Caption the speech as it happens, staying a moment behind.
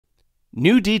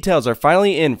New details are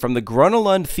finally in from the Gröna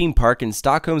Lund theme park in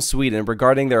Stockholm, Sweden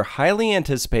regarding their highly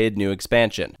anticipated new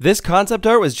expansion. This concept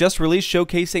art was just released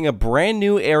showcasing a brand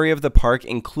new area of the park,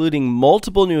 including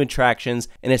multiple new attractions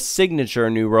and a signature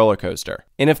new roller coaster.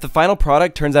 And if the final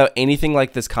product turns out anything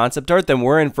like this concept art, then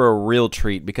we're in for a real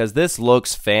treat because this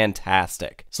looks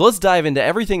fantastic. So let's dive into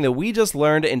everything that we just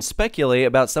learned and speculate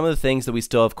about some of the things that we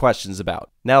still have questions about.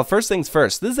 Now, first things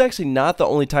first, this is actually not the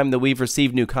only time that we've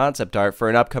received new concept art for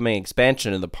an upcoming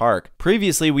expansion in the park.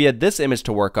 Previously, we had this image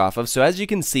to work off of, so as you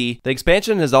can see, the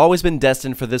expansion has always been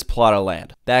destined for this plot of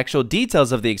land. The actual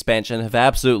details of the expansion have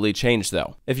absolutely changed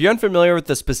though. If you're unfamiliar with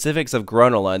the specifics of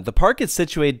Gröna Lund, the park is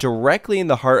situated directly in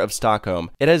the heart of Stockholm.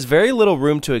 It has very little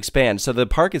room to expand, so the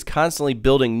park is constantly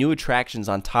building new attractions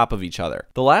on top of each other.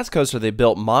 The last coaster they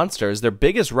built, Monster, is their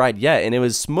biggest ride yet, and it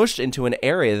was smushed into an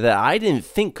area that I didn't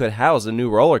think could house a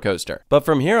new roller coaster. But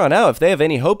from here on out, if they have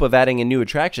any hope of adding a new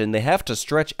attraction, they have to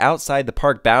stretch outside the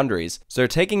park boundaries. So they're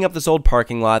taking up this old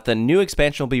parking lot. The new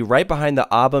expansion will be right behind the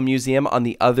ABBA Museum on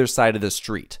the other side of the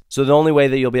street. So the only way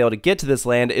that you'll be able to get to this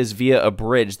land is via a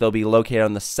bridge that'll be located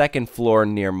on the second floor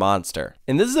near Monster.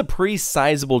 And this is a pretty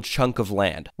sizable chunk of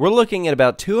land. We're looking at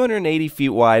about 280 feet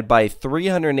wide by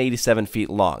 387 feet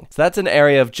long. So that's an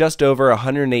area of just over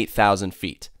 108,000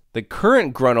 feet. The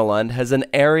current Gröna Lund has an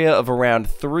area of around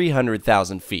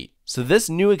 300,000 feet. So this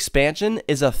new expansion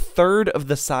is a third of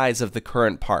the size of the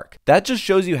current park. That just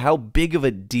shows you how big of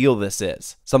a deal this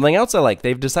is. Something else I like,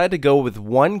 they've decided to go with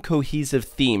one cohesive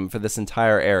theme for this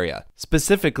entire area.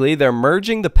 Specifically, they're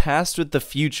merging the past with the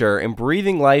future and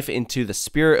breathing life into the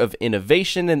spirit of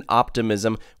innovation and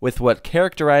optimism with what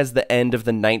characterized the end of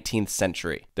the 19th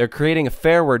century. They're creating a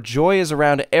fair where joy is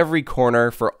around every corner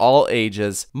for all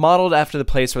ages, modeled after the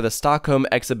place where the Stockholm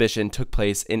exhibition took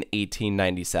place in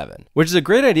 1897. Which is a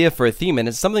great idea for a theme, and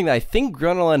it's something that I think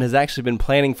Gröna Lund has actually been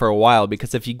planning for a while,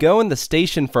 because if you go in the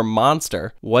station for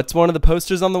Monster, what's one of the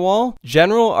posters on the wall?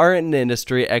 General Art and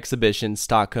Industry Exhibition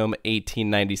Stockholm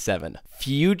 1897.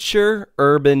 Future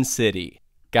Urban City.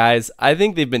 Guys, I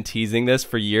think they've been teasing this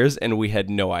for years and we had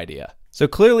no idea. So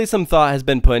clearly some thought has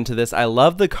been put into this. I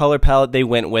love the color palette they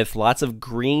went with, lots of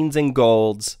greens and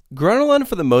golds. Gröna Lund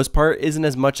for the most part isn't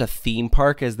as much a theme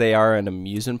park as they are an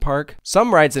amusement park.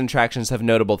 Some rides and attractions have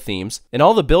notable themes, and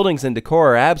all the buildings and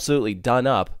decor are absolutely done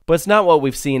up, but it's not what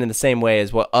we've seen in the same way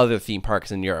as what other theme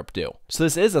parks in Europe do. So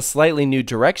this is a slightly new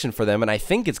direction for them, and I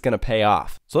think it's going to pay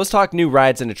off. So let's talk new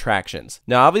rides and attractions.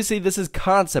 Now obviously this is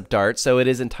concept art, so it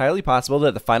is entirely possible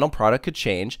that the final product could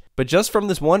change, but just from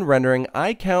this one rendering,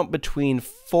 I count between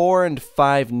 4 and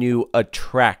 5 new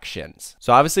attractions.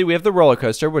 So obviously we have the roller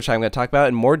coaster, which I'm going to talk about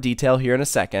in more detail here in a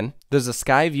second. There's a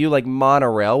sky view like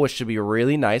monorail, which should be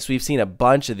really nice. We've seen a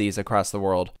bunch of these across the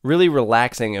world. Really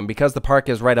relaxing, and because the park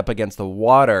is right up against the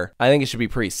water, I think it should be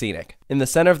pretty scenic. In the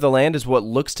center of the land is what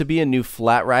looks to be a new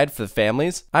flat ride for the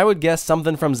families. I would guess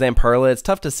something from Zamperla. It's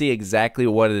tough to see exactly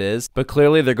what it is, but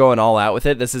clearly they're going all out with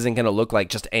it. This isn't going to look like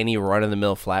just any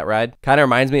run-of-the-mill flat ride. Kind of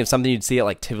reminds me of something you'd see at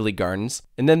like Tivoli Gardens.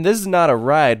 And then this is not a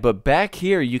ride, but back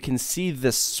here you can see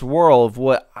this swirl of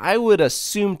what I would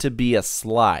assume to be a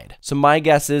slide. So my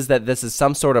guess is that this is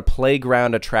some sort of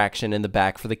playground attraction in the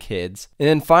back for the kids. And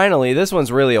then finally, this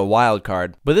one's really a wild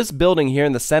card, but this building here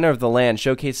in the center of the land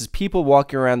showcases people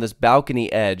walking around this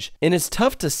balcony edge, and it's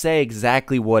tough to say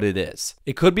exactly what it is.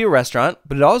 It could be a restaurant,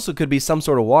 but it also could be some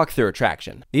sort of walkthrough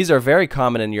attraction. These are very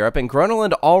common in Europe, and Gröna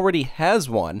Lund already has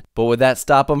one, but would that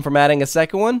stop them from adding a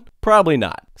second one? Probably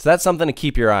not. So that's something to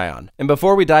keep your eye on. And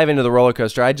before we dive into the roller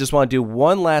coaster, I just want to do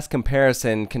one last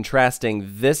comparison contrasting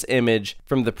this image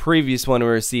from the previous one we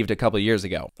received a couple years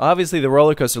ago. Obviously the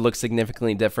roller coaster looks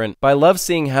significantly different, but I love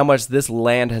seeing how much this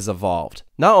land has evolved.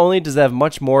 Not only does it have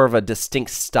much more of a distinct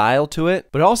style to it,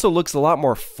 but it also looks a lot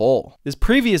more full. This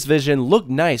previous vision looked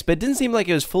nice, but it didn't seem like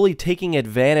it was fully taking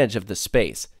advantage of the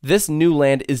space. This new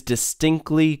land is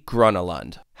distinctly Gröna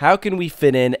Lund. How can we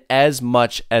fit in as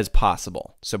much as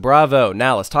possible? So bravo,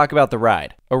 now let's talk about the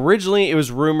ride. Originally, it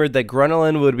was rumored that Gröna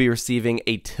Lund would be receiving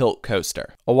a tilt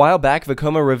coaster. A while back,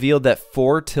 Vekoma revealed that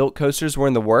 4 tilt coasters were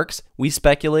in the works. We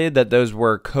speculated that those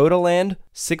were Coasterland,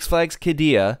 Six Flags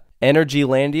Qiddiya,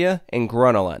 Energylandia, and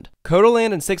Gröna Lund.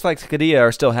 Coasterland and Six Flags Qiddiya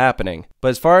are still happening, but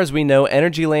as far as we know,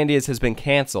 Energylandia's has been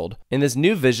cancelled, and this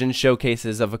new vision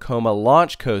showcases a Vekoma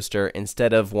launch coaster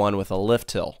instead of one with a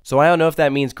lift hill. So I don't know if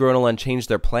that means Gröna Lund changed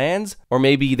their plans, or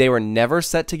maybe they were never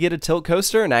set to get a tilt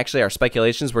coaster and actually our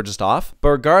speculations were just off. But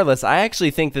regardless, I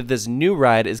actually think that this new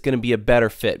ride is going to be a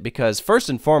better fit because first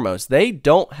and foremost, they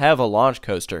don't have a launch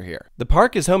coaster here. The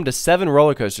park is home to 7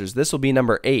 roller coasters. This will be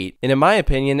number 8, and in my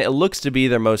opinion, it looks to be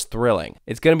their most thrilling.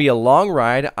 It's going to be a long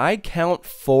ride. I I'd count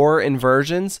 4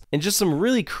 inversions and just some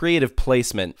really creative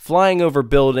placement, flying over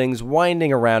buildings,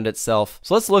 winding around itself.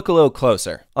 So let's look a little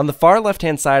closer. On the far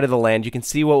left-hand side of the land, you can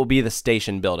see what will be the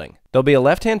station building. There'll be a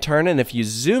left-hand turn, and if you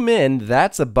zoom in,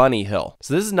 that's a bunny hill.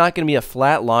 So this is not going to be a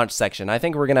flat launch section. I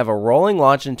think we're going to have a rolling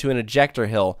launch into an ejector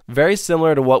hill, very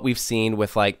similar to what we've seen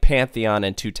with like Pantheon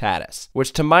and Tutatis,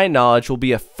 which to my knowledge will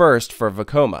be a first for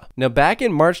Vekoma. Now back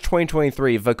in March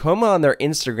 2023, Vekoma on their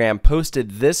Instagram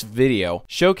posted this video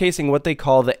showcasing what they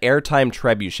call the airtime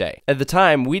trebuchet. At the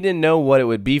time, we didn't know what it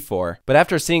would be for, but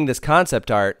after seeing this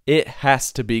concept art, it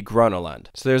has to be Gröna Lund.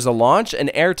 So there's a launch, an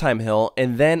airtime hill,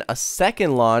 and then a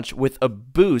second launch with a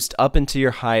boost up into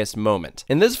your highest moment.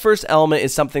 And this first element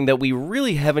is something that we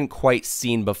really haven't quite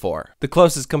seen before. The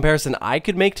closest comparison I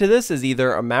could make to this is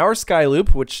either a Mauer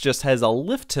Skyloop, which just has a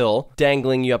lift hill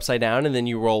dangling you upside down and then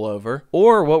you roll over,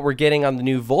 or what we're getting on the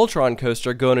new Voltron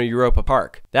coaster going to Europa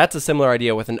Park. That's a similar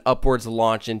idea with an upwards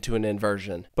launch into an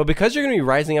inversion. But because you're going to be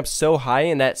rising up so high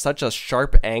and at such a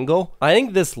sharp angle, I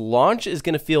think this launch is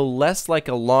going to feel less like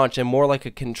a launch and more like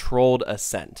a controlled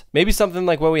ascent. Maybe something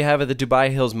like what we have at the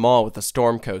Dubai Hills Mall with the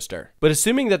Storm Coaster. But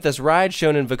assuming that this ride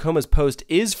shown in Vekoma's post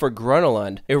is for Gröna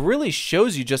Lund, it really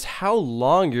shows you just how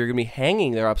long you're going to be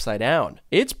hanging there upside down.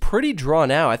 It's pretty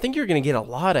drawn out. I think you're going to get a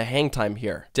lot of hang time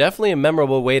here. Definitely a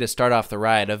memorable way to start off the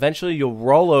ride. Eventually you'll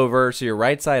roll over so you're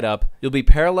right side up. You'll be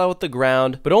parallel with the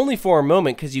ground, but only for a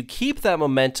moment because you keep that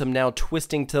momentum now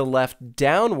twisting to the left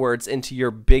downwards into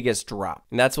your biggest drop.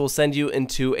 And that's what will send you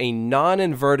into a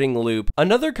non-inverting loop.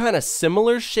 Another kind of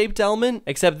similar shaped element,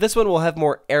 except this one will have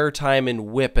more airtime and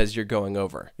whip as you're going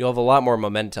over. You'll have a lot more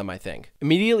momentum, I think.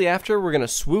 Immediately after, we're going to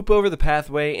swoop over the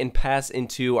pathway and pass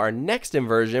into our next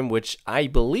inversion, which I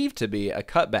believe to be a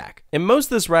cutback. And most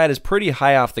of this ride is pretty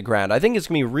high off the ground. I think it's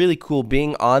going to be really cool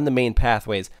being on the main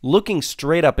pathways, looking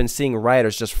straight up and seeing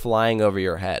riders just flying over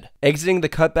your head. Exiting the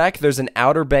cutback, there's an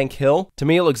outer bank hill. To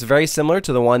me, it looks very similar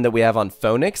to the one that we have on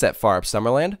Phoenix at Far Up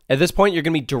Summerland. At this point, you're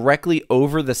going to be directly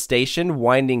over the station,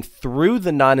 winding through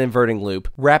the non-inverting loop,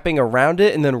 wrapping around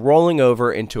it, and then rolling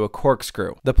over into a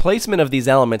corkscrew. The placement of these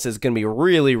elements is going to be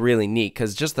really, really neat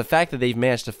because just the fact that they've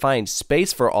managed to find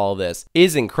space for all this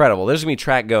is incredible. There's going to be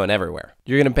track going everywhere.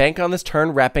 You're going to bank on this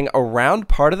turn, wrapping around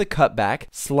part of the cutback,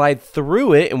 slide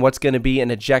through it in what's going to be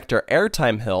an ejector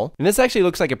airtime hill. And this actually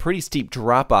looks like a pretty steep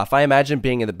drop off. I imagine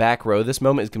being in the back row, this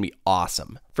moment is going to be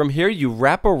awesome. From here, you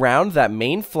wrap around that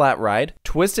main flat ride,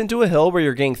 twist into a hill where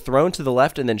you're getting thrown to the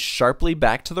left and then sharply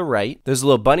back to the right. There's a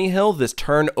little bunny hill, this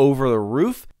turn over the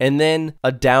roof, and then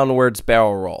a downwards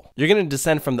barrel roll. You're going to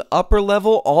descend from the upper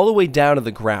level all the way down to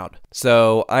the ground.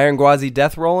 So, Iron Gwazi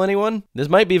death roll, anyone? This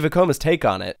might be Vekoma's take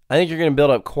on it. I think you're going to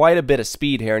build up quite a bit of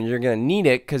speed here, and you're going to need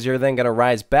it because you're then going to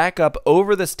rise back up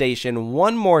over the station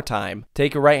one more time,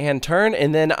 take a right-hand turn,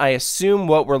 and then I assume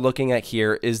what we're looking at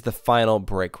here is the final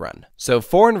brake run. So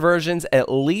 4 inversions,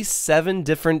 at least 7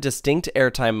 different distinct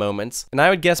airtime moments, and I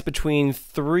would guess between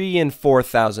 3,000 and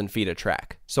 4,000 feet of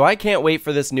track. So I can't wait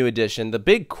for this new edition. The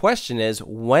big question is,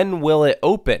 when will it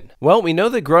open? Well, we know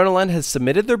that Gröna Lund has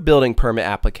submitted their building permit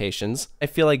applications. I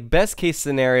feel like best case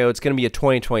scenario, it's going to be a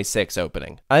 2026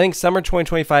 opening. I think summer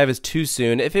 2025 is too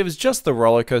soon. If it was just the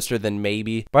roller coaster, then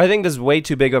maybe. But I think this is way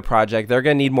too big of a project. They're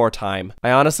going to need more time.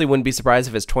 I honestly wouldn't be surprised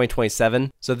if it's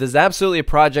 2027. So this is absolutely a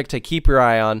project to keep your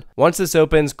eye on. Once this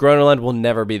opens, Gröna Lund will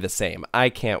never be the same. I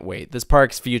can't wait. This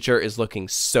park's future is looking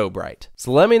so bright.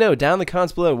 So let me know down in the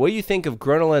comments below what you think of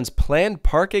Gröna Lund's planned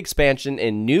park expansion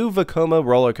and new Vekoma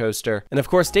roller coaster. And of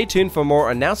course, stay tuned for more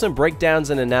announcement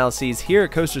breakdowns and analyses here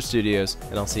at Coaster Studios,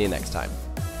 and I'll see you next time.